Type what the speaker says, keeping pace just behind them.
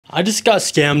I just got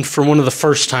scammed for one of the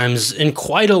first times in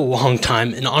quite a long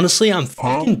time, and honestly, I'm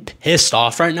fucking pissed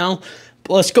off right now.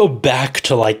 But let's go back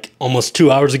to like almost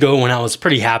 2 hours ago when I was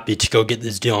pretty happy to go get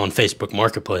this deal on Facebook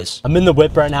Marketplace. I'm in the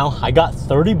whip right now. I got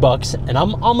 30 bucks and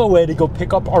I'm on my way to go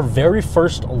pick up our very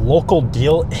first local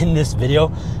deal in this video.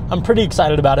 I'm pretty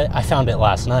excited about it. I found it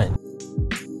last night.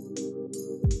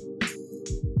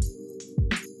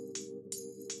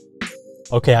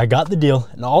 Okay, I got the deal,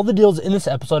 and all the deals in this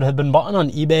episode have been bought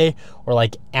on eBay or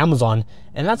like Amazon.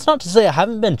 And that's not to say I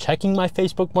haven't been checking my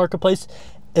Facebook Marketplace.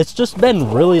 It's just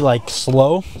been really like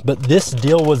slow, but this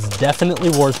deal was definitely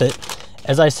worth it.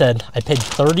 As I said, I paid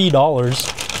 $30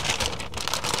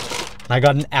 and I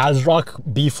got an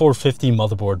ASRock B450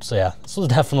 motherboard. So yeah, this was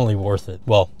definitely worth it.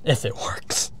 Well, if it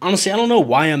works. Honestly, I don't know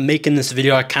why I'm making this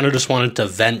video. I kind of just wanted to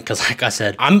vent because like I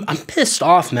said, I'm pissed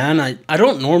off, man. I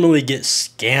don't normally get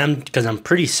scammed because I'm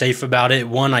pretty safe about it.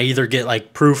 One, I either get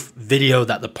like proof video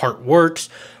that the part works,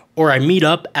 or I meet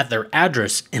up at their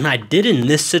address, and I did in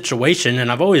this situation,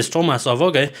 and I've always told myself,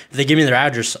 okay, if they give me their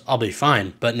address, I'll be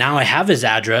fine. But now I have his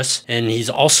address, and he's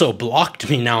also blocked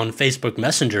me now on Facebook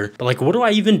Messenger. But like, what do I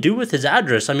even do with his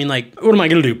address? I mean, like, what am I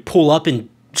gonna do? Pull up and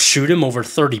shoot him over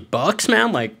 30 bucks,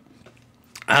 man? Like,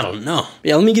 I don't know.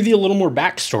 Yeah, let me give you a little more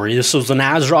backstory. This was an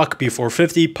ASRock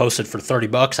B450 posted for 30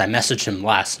 bucks. I messaged him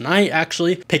last night,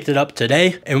 actually. Picked it up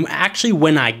today. And actually,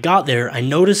 when I got there, I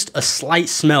noticed a slight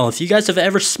smell. If you guys have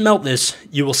ever smelt this,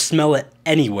 you will smell it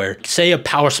anywhere. Say a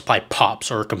power supply pops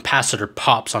or a capacitor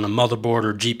pops on a motherboard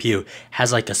or GPU,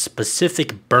 has like a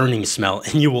specific burning smell,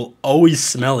 and you will always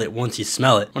smell it once you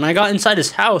smell it. When I got inside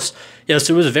his house, yes,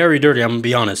 it was very dirty, I'm gonna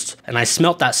be honest. And I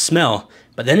smelt that smell.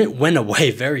 But then it went away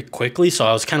very quickly, so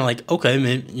I was kind of like, okay,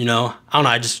 maybe, you know, I don't know,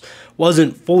 I just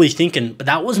wasn't fully thinking, but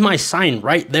that was my sign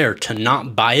right there to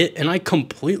not buy it, and I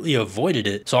completely avoided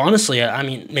it. So honestly, I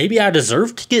mean, maybe I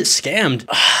deserve to get scammed.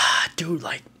 Dude,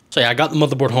 like, so yeah, I got the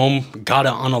motherboard home, got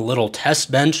it on a little test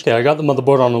bench. Okay, I got the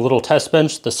motherboard on a little test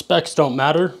bench. The specs don't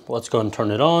matter. Let's go and turn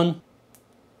it on.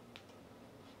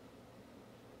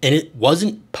 And it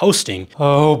wasn't posting.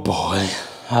 Oh boy.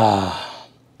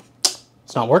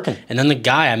 It's not working. And then the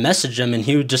guy, I messaged him and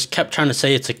he just kept trying to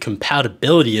say it's a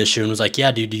compatibility issue and was like, yeah,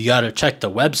 dude, you gotta check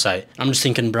the website. I'm just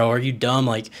thinking, bro, are you dumb?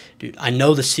 Like, dude, I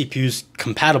know the CPU's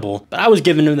compatible, but I was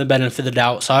giving him the benefit of the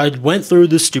doubt. So I went through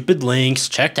the stupid links,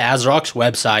 checked ASRock's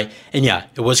website, and yeah,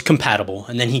 it was compatible.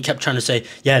 And then he kept trying to say,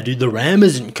 yeah, dude, the RAM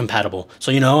isn't compatible.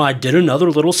 So, you know, I did another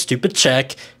little stupid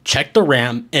checked the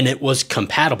RAM, and it was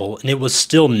compatible, and it was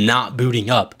still not booting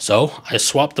up. So I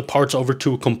swapped the parts over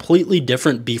to a completely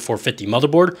different B450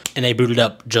 motherboard, and they booted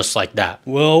up just like that.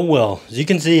 Well, as you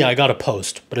can see, I got a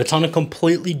post, but it's on a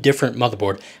completely different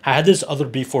motherboard. I had this other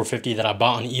B450 that I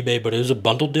bought on eBay, but it was a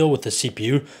bundle deal with the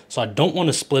CPU, so I don't want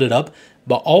to split it up.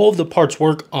 But all of the parts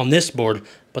work on this board,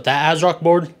 but that ASRock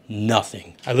board,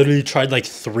 nothing. I literally tried like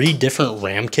 3 different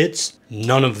RAM kits.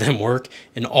 None of them work,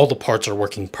 and all the parts are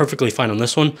working perfectly fine on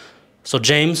this one. So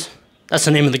James, that's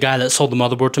the name of the guy that sold the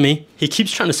motherboard to me. He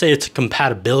keeps trying to say it's a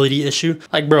compatibility issue.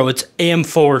 Like, bro, it's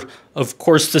AM4. Of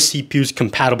course the CPU's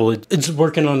compatible. It's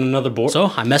working on another board. So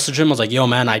I messaged him. I was like, yo,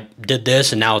 man, I did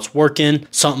this and now it's working.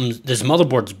 This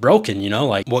motherboard's broken, you know,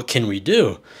 like, what can we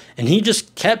do? And he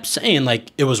just kept saying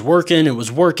like, it was working, it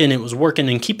was working, it was working.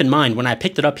 And keep in mind, when I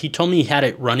picked it up, he told me he had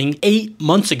it running 8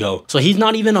 months ago. So he's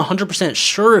not even 100%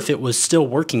 sure if it was still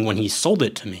working when he sold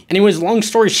it to me. Anyways, long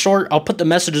story short, I'll put the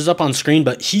messages up on screen,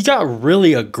 but he got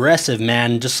really aggressive,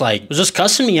 man. Just like, was just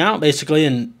cussing me out basically.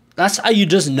 And that's how you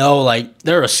just know, like,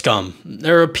 they're a scum.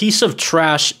 They're a piece of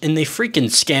trash, and they freaking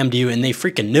scammed you, and they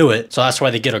freaking knew it. So that's why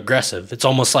they get aggressive. It's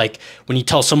almost like when you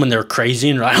tell someone they're crazy,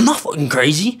 and they're like, I'm not fucking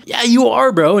crazy. Yeah, you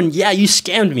are, bro, and yeah, you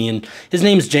scammed me, and his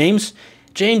name's James.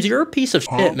 James, you're a piece of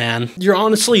shit, man. You're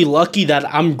honestly lucky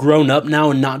that I'm grown up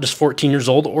now and not just 14 years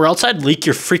old, or else I'd leak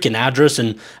your freaking address,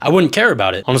 and I wouldn't care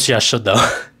about it. Honestly, I should,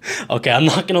 though. Okay, I'm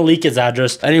not gonna leak his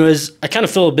address. Anyways, I kind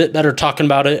of feel a bit better talking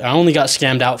about it. I only got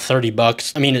scammed out 30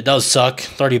 bucks. I mean, it does suck.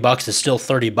 30 bucks is still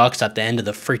 30 bucks at the end of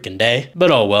the freaking day. But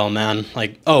oh well, man.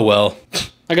 Like, oh well.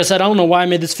 Like I said, I don't know why I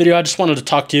made this video. I just wanted to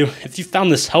talk to you. If you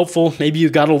found this helpful, maybe you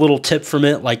got a little tip from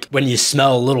it. Like when you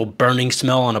smell a little burning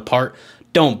smell on a part,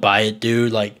 don't buy it,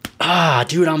 dude. Like,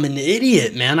 dude, I'm an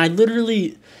idiot, man. I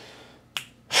literally...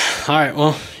 All right,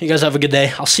 well, you guys have a good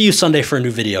day. I'll see you Sunday for a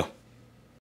new video.